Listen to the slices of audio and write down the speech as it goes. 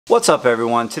What's up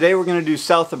everyone? Today we're going to do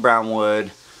south of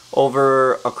Brownwood,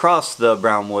 over across the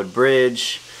Brownwood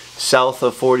Bridge, south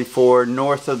of 44,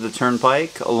 north of the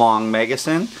Turnpike, along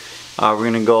Megason. We're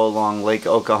going to go along Lake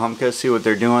Okahumpka, see what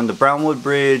they're doing. The Brownwood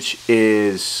Bridge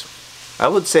is, I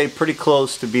would say, pretty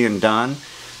close to being done.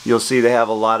 You'll see they have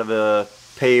a lot of a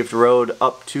paved road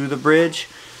up to the bridge,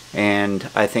 and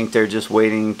I think they're just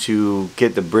waiting to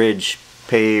get the bridge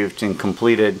paved and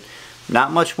completed.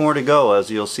 Not much more to go,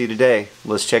 as you'll see today.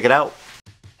 Let's check it out.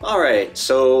 Alright,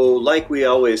 so like we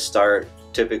always start,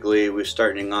 typically we're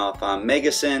starting off on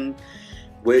Megason,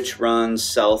 which runs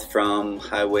south from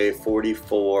Highway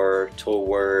 44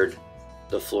 toward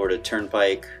the Florida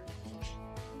Turnpike.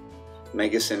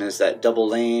 Megason is that double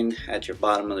lane at your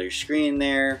bottom of your screen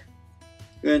there.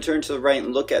 You're going to turn to the right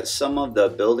and look at some of the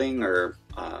building or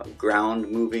ground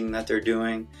moving that they're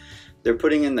doing. They're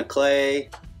putting in the clay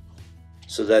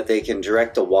so that they can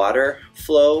direct the water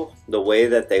flow the way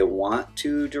that they want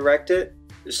to direct it.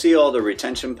 You see all the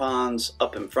retention ponds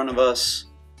up in front of us,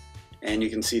 and you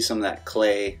can see some of that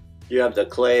clay. You have the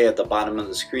clay at the bottom of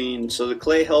the screen, so the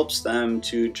clay helps them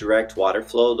to direct water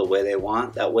flow the way they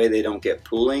want. That way they don't get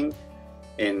pooling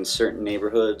in certain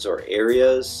neighborhoods or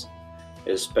areas,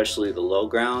 especially the low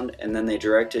ground, and then they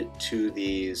direct it to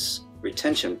these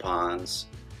retention ponds.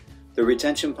 The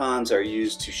retention ponds are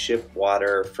used to ship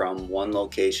water from one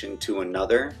location to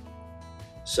another.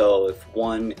 So if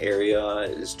one area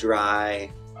is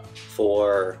dry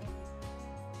for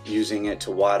using it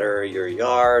to water your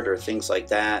yard or things like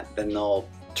that, then they'll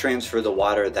transfer the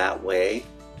water that way.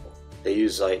 They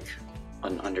use like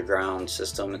an underground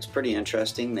system. It's pretty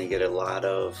interesting. They get a lot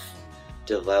of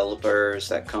developers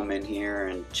that come in here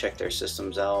and check their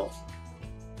systems out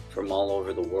from all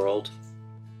over the world.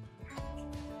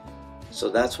 So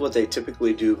that's what they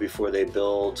typically do before they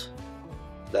build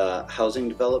the housing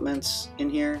developments in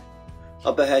here.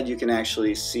 Up ahead you can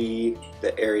actually see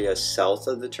the area south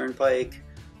of the Turnpike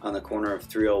on the corner of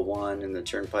 301 and the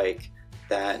Turnpike.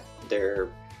 That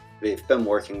they've been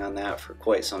working on that for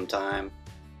quite some time.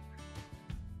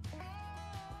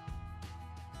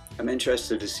 I'm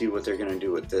interested to see what they're going to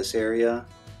do with this area.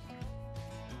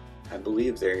 I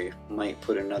believe they might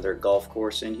put another golf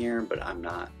course in here, but I'm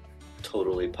not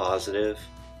totally positive.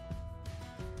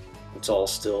 It's all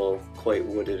still quite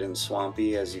wooded and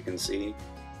swampy, as you can see.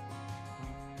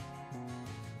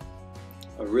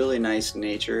 A really nice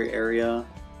nature area.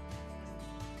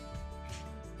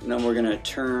 And then we're going to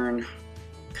turn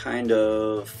kind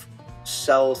of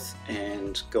south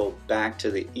and go back to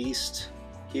the east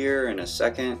here in a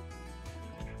second.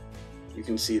 You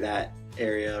can see that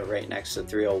area right next to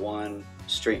 301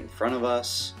 straight in front of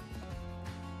us.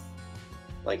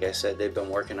 Like I said, they've been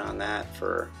working on that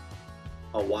for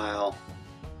a while.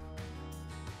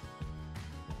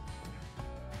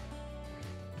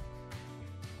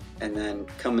 And then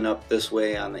coming up this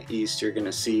way on the east, you're going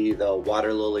to see the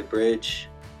Water Lily Bridge.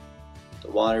 The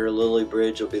Water Lily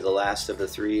Bridge will be the last of the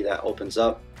three that opens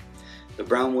up. The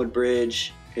Brownwood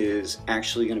Bridge is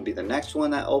actually going to be the next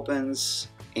one that opens,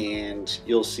 and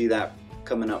you'll see that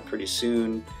coming up pretty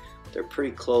soon. They're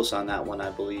pretty close on that one,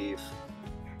 I believe.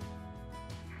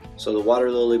 So the Water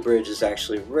Lily Bridge is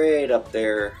actually right up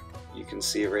there. You can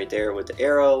see it right there with the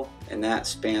arrow, and that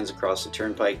spans across the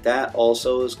Turnpike. That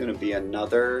also is going to be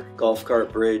another golf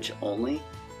cart bridge only.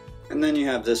 And then you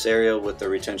have this area with the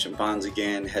retention ponds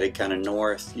again, headed kind of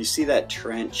north. You see that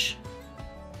trench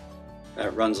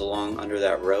that runs along under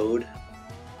that road?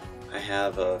 I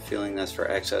have a feeling that's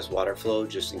for excess water flow,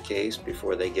 just in case,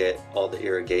 before they get all the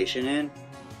irrigation in.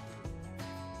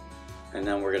 And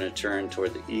then we're going to turn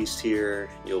toward the east here.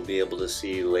 You'll be able to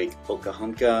see Lake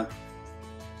Okahumpka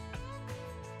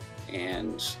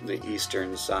and the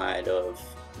eastern side of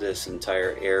this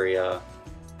entire area.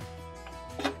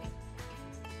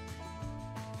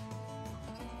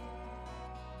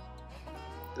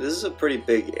 This is a pretty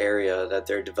big area that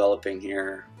they're developing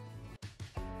here.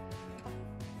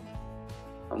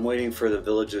 I'm waiting for the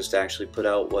villages to actually put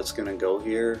out what's going to go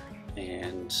here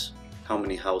and how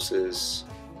many houses,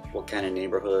 what kind of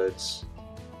neighborhoods.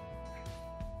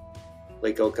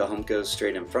 Lake Okahumpka is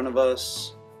straight in front of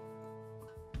us.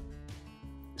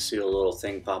 See a little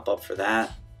thing pop up for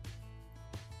that.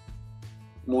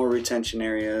 More retention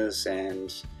areas,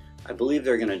 and I believe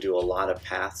they're going to do a lot of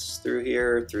paths through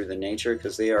here, through the nature,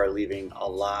 because they are leaving a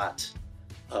lot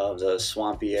of the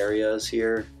swampy areas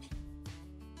here.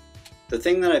 The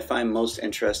thing that I find most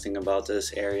interesting about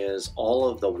this area is all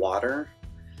of the water.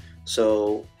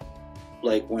 So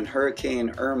like when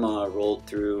Hurricane Irma rolled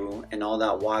through and all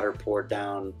that water poured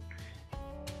down,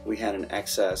 we had an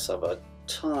excess of a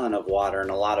ton of water and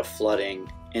a lot of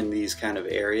flooding in these kind of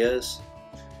areas.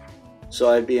 So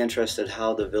I'd be interested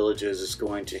how the Villages is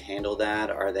going to handle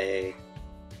that. Are they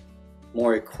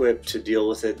more equipped to deal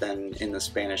with it than in the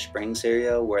Spanish Springs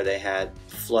area, where they had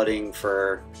flooding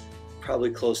for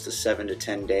probably close to 7 to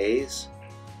 10 days?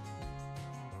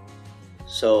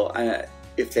 So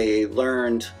if they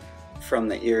learned from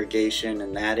the irrigation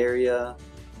in that area,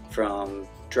 from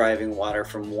driving water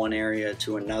from one area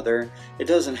to another, it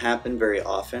doesn't happen very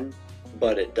often,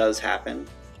 but it does happen,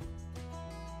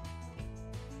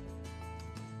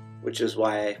 which is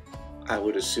why I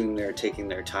would assume they're taking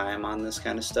their time on this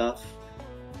kind of stuff.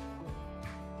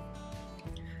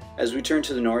 As we turn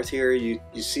to the north here, you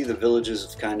see the Villages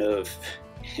have kind of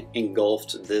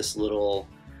engulfed this little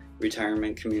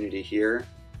retirement community here.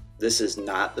 This is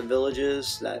not the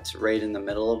Villages, that's right in the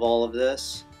middle of all of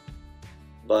this,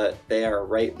 but they are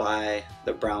right by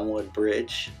the Brownwood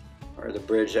Bridge, or the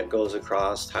bridge that goes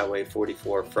across Highway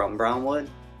 44 from Brownwood.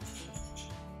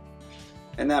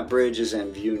 And that bridge is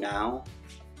in view now.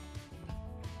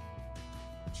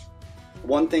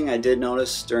 One thing I did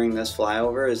notice during this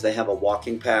flyover is they have a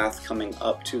walking path coming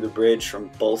up to the bridge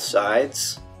from both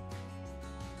sides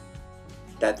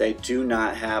that they do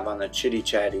not have on the Chitty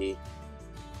Chatty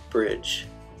bridge.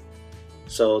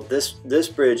 So this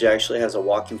bridge actually has a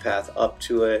walking path up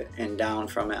to it and down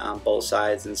from it on both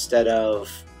sides, instead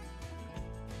of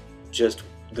just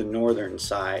the northern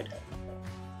side.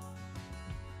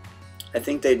 I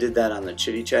think they did that on the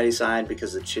Chitty Chatty side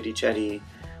because the Chitty Chatty,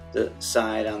 the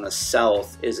side on the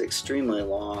south, is extremely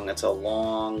long. It's a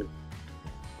long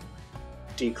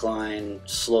decline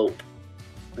slope,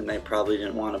 and they probably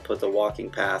didn't want to put the walking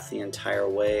path the entire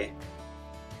way.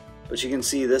 But you can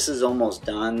see this is almost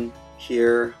done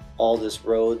here, all this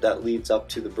road that leads up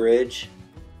to the bridge.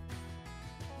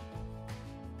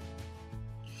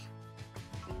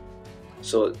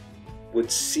 So it would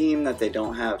seem that they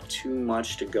don't have too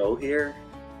much to go here,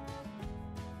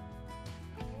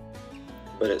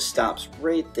 but it stops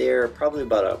right there, probably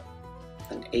about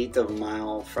an eighth of a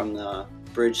mile from the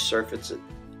bridge surface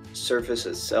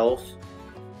itself.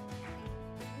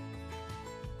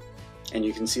 And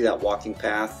you can see that walking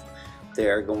path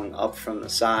there going up from the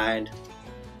side.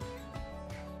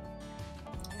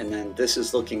 And then this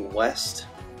is looking west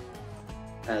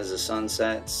as the sun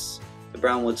sets. The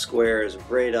Brownwood Square is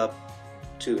right up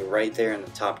to the right there in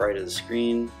the top right of the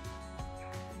screen.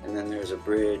 And then there's a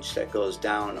bridge that goes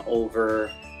down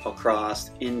over,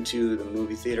 across into the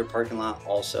movie theater parking lot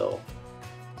also.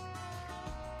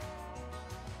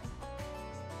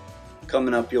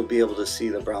 Coming up, you'll be able to see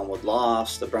the Brownwood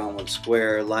Lofts, the Brownwood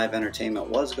Square. Live entertainment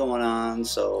was going on,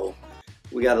 so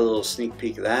we got a little sneak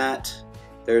peek of that.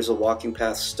 There's a walking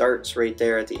path starts right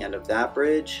there at the end of that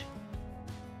bridge.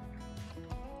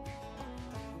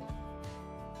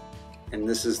 And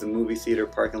this is the movie theater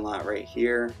parking lot right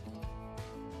here.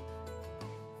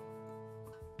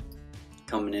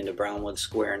 Coming into Brownwood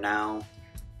Square now.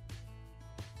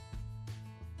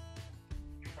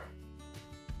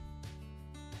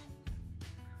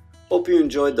 Hope you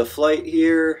enjoyed the flight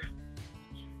here.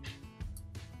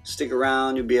 Stick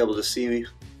around, you'll be able to see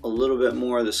a little bit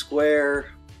more of the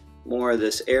square, more of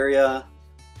this area.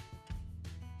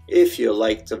 If you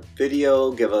liked the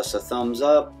video, give us a thumbs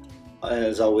up.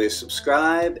 As always,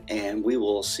 subscribe, and we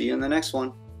will see you in the next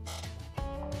one.